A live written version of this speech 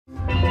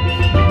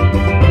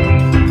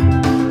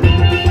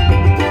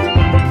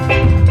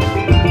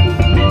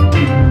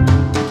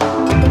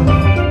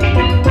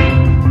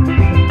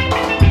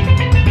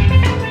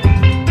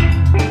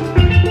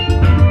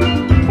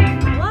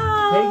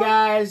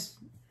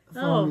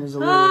phone is a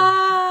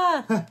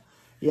little...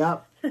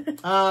 Yep.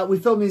 We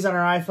filmed these on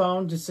our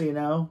iPhone, just so you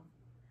know.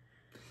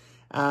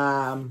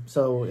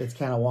 So it's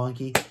kind of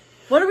wonky.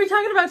 What are we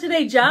talking about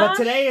today, Josh? But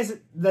today is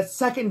the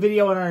second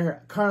video in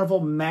our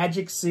Carnival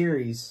Magic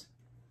series.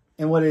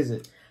 And what is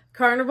it?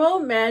 Carnival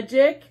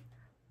Magic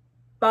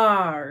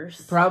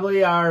Bars.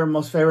 Probably our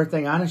most favorite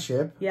thing on a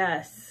ship.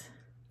 Yes.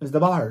 Is the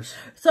bars.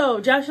 So,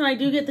 Josh and I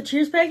do get the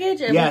Cheers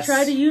package, and we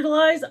try to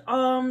utilize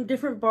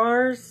different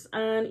bars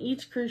on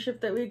each cruise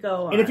ship that we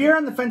go on. And if you're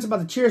on the fence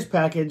about the Cheers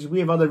package, we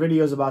have other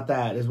videos about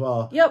that as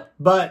well. Yep.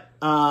 But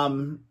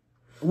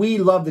we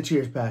love the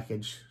Cheers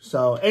package.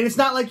 So, and it's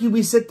not like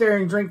we sit there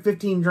and drink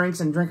 15 drinks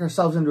and drink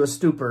ourselves into a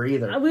stupor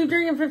either. We've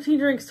drinking 15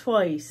 drinks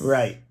twice.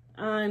 Right.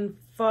 On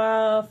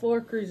 4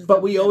 cruises.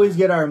 But we always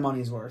get our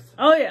money's worth.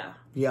 Oh, yeah.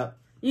 Yep.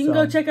 You can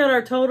go check out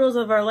our totals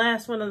of our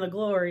last one in the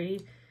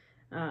Glory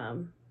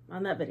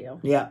on that video.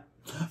 Yeah.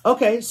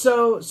 Okay,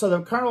 so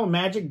the Carnival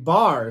Magic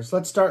Bars.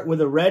 Let's start with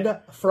the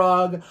Red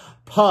Frog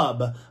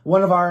Pub,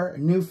 one of our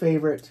new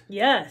favorite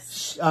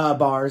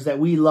bars that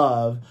we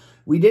love.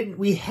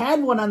 We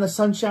had one on the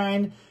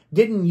Sunshine,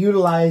 didn't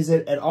utilize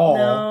it at all.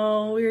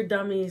 No, we were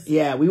dummies.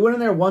 Yeah, we went in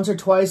there once or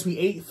twice. We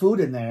ate food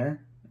in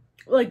there.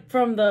 Like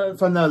from the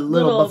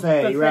little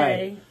buffet,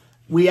 right.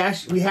 We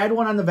had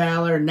one on the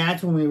Valor, and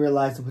that's when we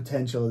realized the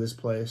potential of this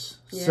place.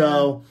 Yeah.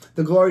 So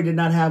the Glory did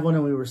not have one,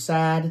 and we were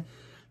sad.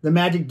 The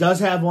Magic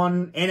does have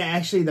one, and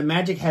actually the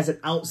Magic has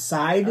it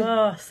outside.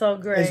 Oh, so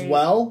great. As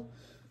well.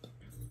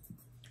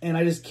 And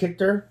I just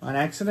kicked her on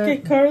accident.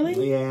 Kick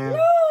Carly? Yeah.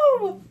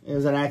 No! It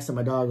was an accident.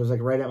 My dog was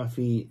like right at my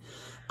feet.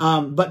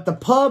 But the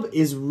pub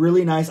is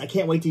really nice. I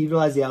can't wait to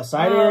utilize the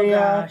outside area.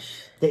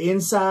 Gosh. The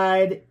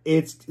inside,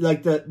 it's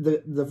like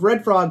the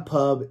Red Frog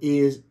Pub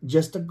is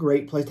just a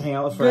great place to hang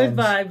out with friends.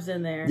 Good vibes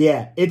in there.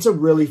 Yeah, it's a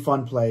really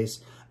fun place.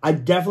 I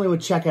definitely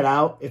would check it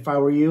out if I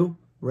were you.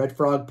 Red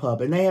Frog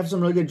Pub. And they have some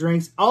really good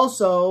drinks.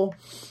 Also,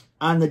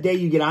 on the day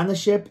you get on the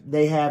ship,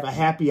 they have a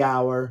happy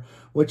hour,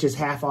 which is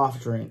half off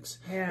drinks.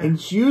 Yeah. And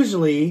it's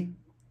usually...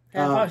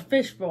 half off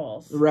fish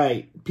balls.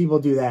 Right. People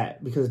do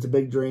that because it's a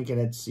big drink and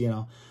it's,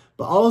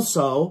 But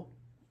also,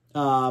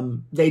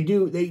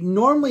 they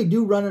normally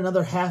do run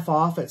another half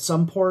off at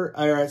some port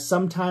or at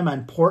some time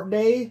on port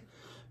day,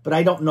 but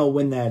I don't know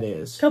when that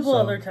is. A couple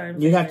other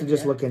times. You'd have to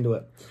just look into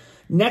it.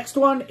 Next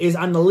one is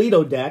on the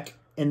Lido deck.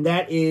 And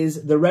that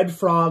is the Red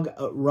Frog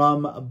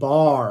Rum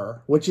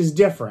Bar, which is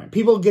different.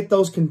 People get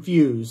those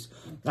confused.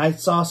 I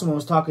saw someone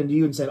was talking to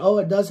you and said, "Oh,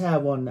 it does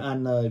have one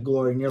on the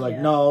Glory," and you're like,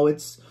 "No,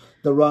 it's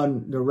the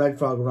Red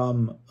Frog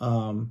Rum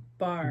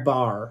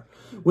Bar,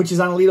 which is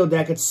on the Lido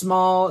deck. It's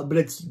small, but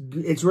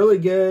it's really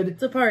good.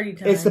 It's a party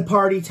time. It's the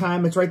party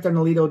time. It's right there on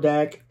the Lido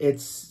deck.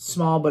 It's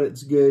small, but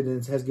it's good,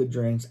 and it has good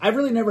drinks. I've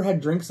really never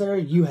had drinks there.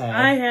 You have?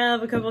 I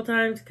have a couple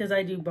times because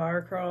I do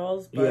bar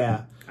crawls. But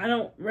yeah. I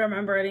don't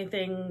remember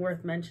anything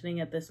worth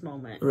mentioning at this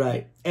moment.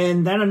 Right.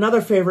 And then another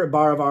favorite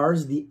bar of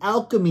ours, the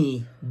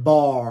Alchemy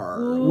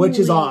Bar, which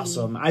is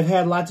awesome. I've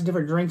had lots of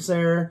different drinks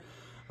there.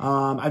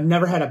 I've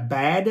never had a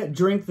bad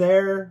drink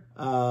there.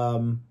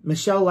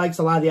 Michelle likes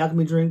a lot of the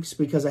Alchemy drinks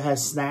because it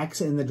has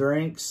snacks in the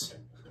drinks.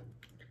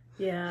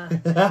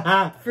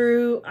 Yeah.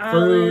 Fruit,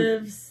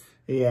 olives.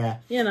 Yeah.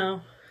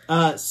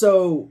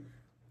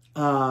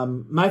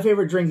 My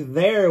favorite drink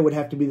there would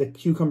have to be the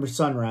Cucumber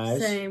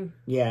Sunrise. Same.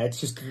 Yeah, it's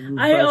just refreshing.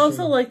 I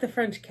also like the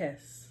French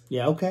Kiss.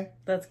 Yeah, okay.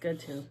 That's good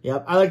too.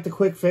 Yep. I like the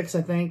Quick Fix,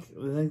 I think.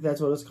 I think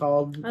that's what it's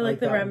called. I like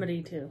the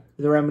Remedy too.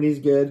 The Remedy's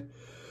good.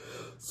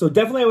 So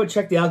definitely I would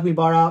check the Alchemy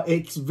Bar out.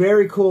 It's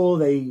very cool.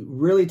 They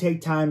really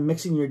take time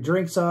mixing your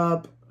drinks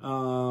up.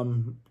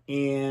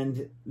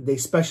 And they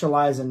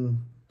specialize in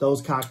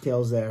those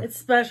cocktails there. It's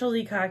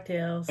specialty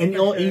cocktails. And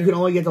you can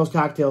only get those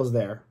cocktails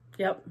there.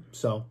 Yep.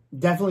 So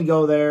definitely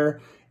go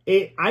there.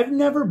 I've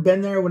never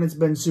been there when it's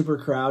been super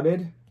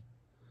crowded.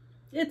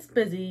 It's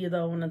busy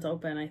though when it's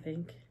open, I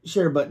think.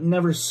 Sure, but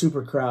never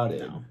super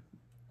crowded.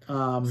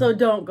 No. So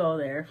don't go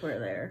there if we're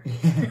there.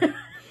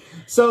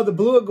 So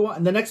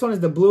the next one is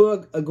the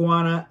Blue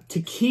Iguana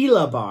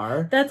Tequila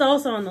Bar. That's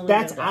also on the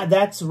list.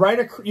 That's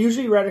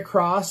usually right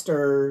across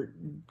or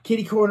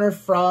kitty corner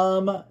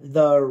from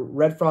the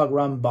Red Frog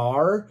Rum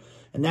Bar,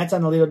 and that's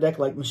on the Lido deck,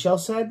 like Michelle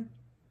said.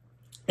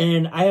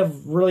 And I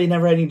have really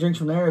never had any drinks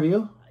from there. Have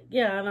you?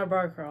 Yeah, on our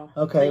bar crawl.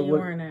 Okay, that you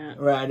weren't at.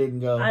 Right, I didn't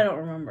go. I don't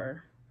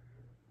remember.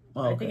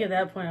 Oh, okay. I think at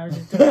that point I was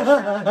just doing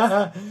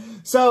shots.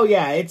 So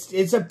yeah,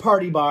 it's a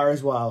party bar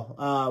as well.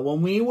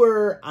 When we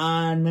were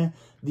on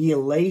the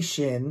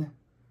Elation,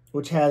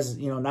 which has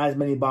not as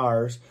many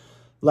bars,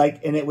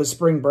 and it was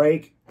spring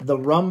break, the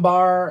rum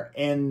bar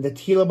and the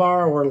tequila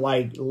bar were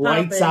like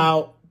lights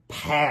out,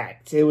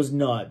 packed. It was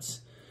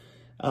nuts.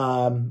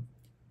 So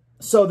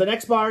the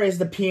next bar is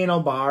the Piano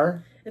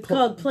Bar. It's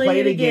called Play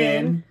It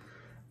Again.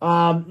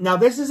 Now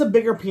this is a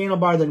bigger piano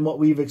bar than what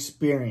we've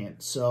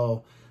experienced,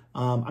 so.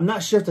 I'm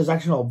not sure if there's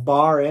actually a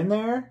bar in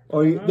there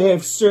or they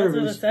have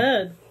service. That's what it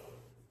said.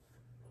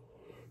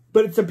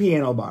 But it's a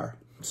piano bar.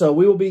 So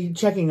we will be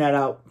checking that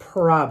out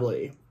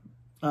probably.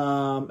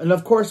 And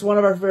of course, one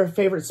of our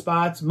favorite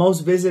spots,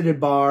 most visited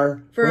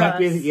bar. For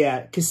us.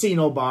 Yeah,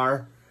 casino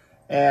bar.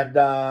 And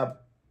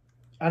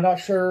I'm not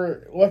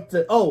sure what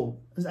the... Oh,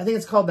 I think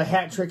it's called the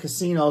Hat Trick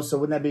Casino, so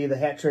wouldn't that be the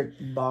Hat Trick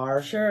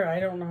Bar? Sure, I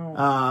don't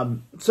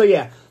know. So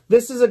yeah,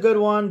 this is a good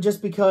one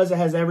just because it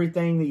has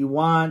everything that you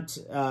want.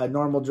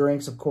 Normal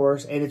drinks, of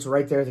course, and it's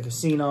right there at the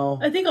casino.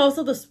 I think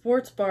also the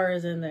sports bar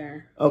is in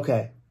there.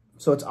 Okay,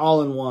 so it's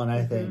all in one,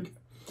 I think.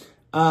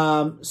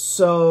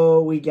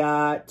 So we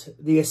got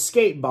the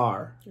Escape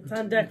Bar. It's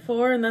on deck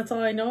 4, and that's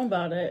all I know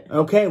about it.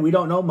 Okay, we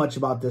don't know much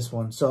about this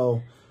one.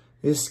 So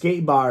the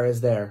Escape Bar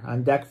is there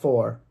on deck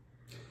 4.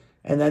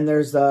 And then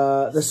there's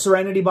the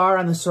Serenity Bar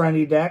on the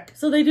Serenity deck.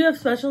 So they do have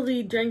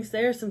specialty drinks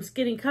there. Some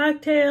skinny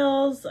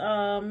cocktails,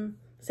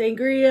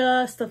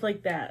 sangria, stuff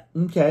like that.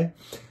 Okay.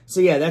 So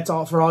yeah, that's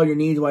all for all your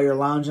needs while you're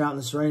lounging out on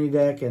the Serenity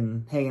deck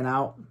and hanging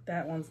out.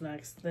 That one's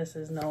next. This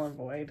is null and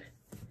void.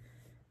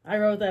 I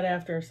wrote that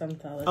after some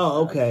other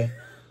Oh, stuff. okay.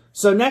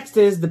 So next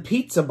is the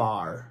Pizza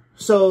Bar.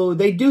 So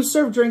they do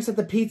serve drinks at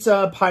the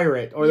Pizza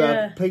Pirate or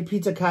the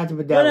Pizza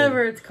Continental.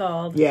 Whatever it's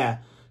called. Yeah.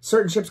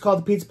 Certain ships called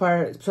the Pizza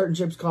Pirate. Certain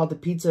ships called the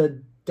Pizza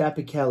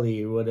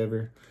Dapichelli or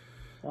whatever.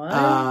 What?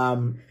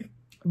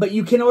 But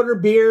you can order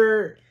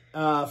beer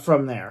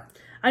from there.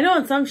 I know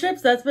on some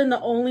ships that's been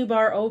the only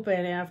bar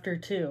open after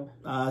 2.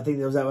 I think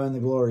there was that one in the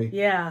Glory.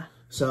 Yeah.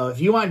 So if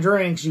you want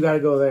drinks, you got to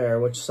go there,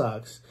 which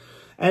sucks.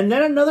 And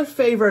then another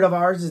favorite of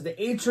ours is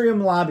the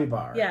Atrium Lobby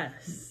Bar.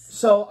 Yes.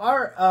 So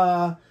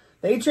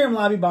the Atrium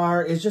Lobby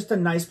Bar is just a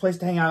nice place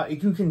to hang out.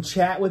 You can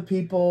chat with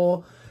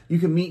people. You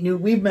can meet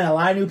we've met a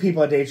lot of new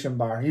people at the Atrium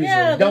Bar,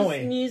 usually, don't we?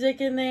 There's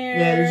music in there.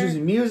 Yeah, there's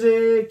usually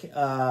music.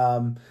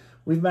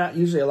 We've met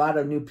usually a lot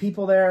of new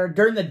people there.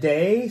 During the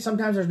day,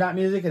 sometimes there's not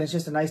music and it's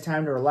just a nice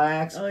time to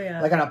relax. Oh,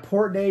 yeah. Like on a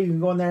port day, you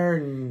can go in there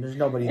and there's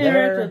nobody there.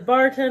 Interact with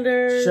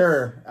bartenders.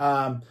 Sure.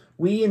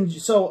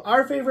 So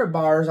our favorite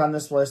bars on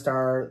this list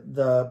are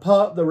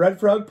the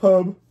Red Frog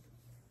Pub.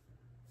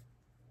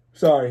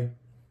 Sorry.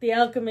 The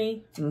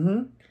Alchemy.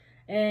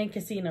 And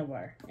Casino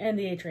Bar. And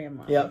the Atrium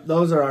Bar. Yep,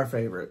 those are our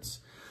favorites.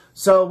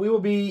 So we will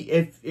be,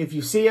 if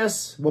you see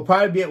us, we'll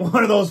probably be at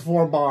one of those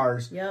 4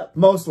 bars. Yep.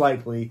 Most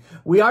likely.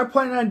 We are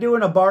planning on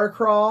doing a bar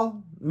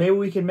crawl. Maybe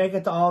we can make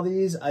it to all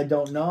these. I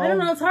don't know. I don't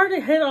know. It's hard to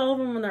hit all of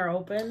them when they're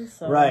open.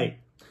 So. Right.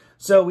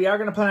 So we are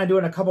going to plan on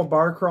doing a couple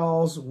bar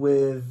crawls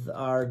with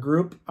our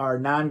group, our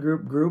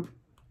non-group group.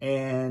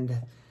 And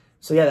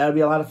so, yeah, that'll be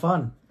a lot of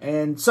fun.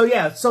 And so,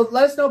 yeah, so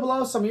let us know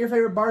below some of your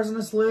favorite bars on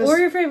this list. Or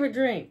your favorite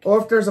drink. Or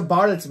if there's a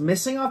bar that's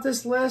missing off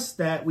this list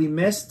that we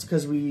missed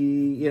because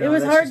it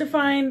was hard to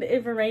find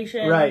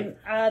information on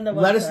the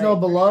website. Let us know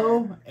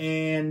below.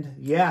 And,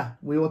 yeah,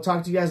 we will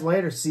talk to you guys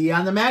later. See you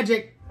on the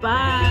Magic.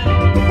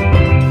 Bye.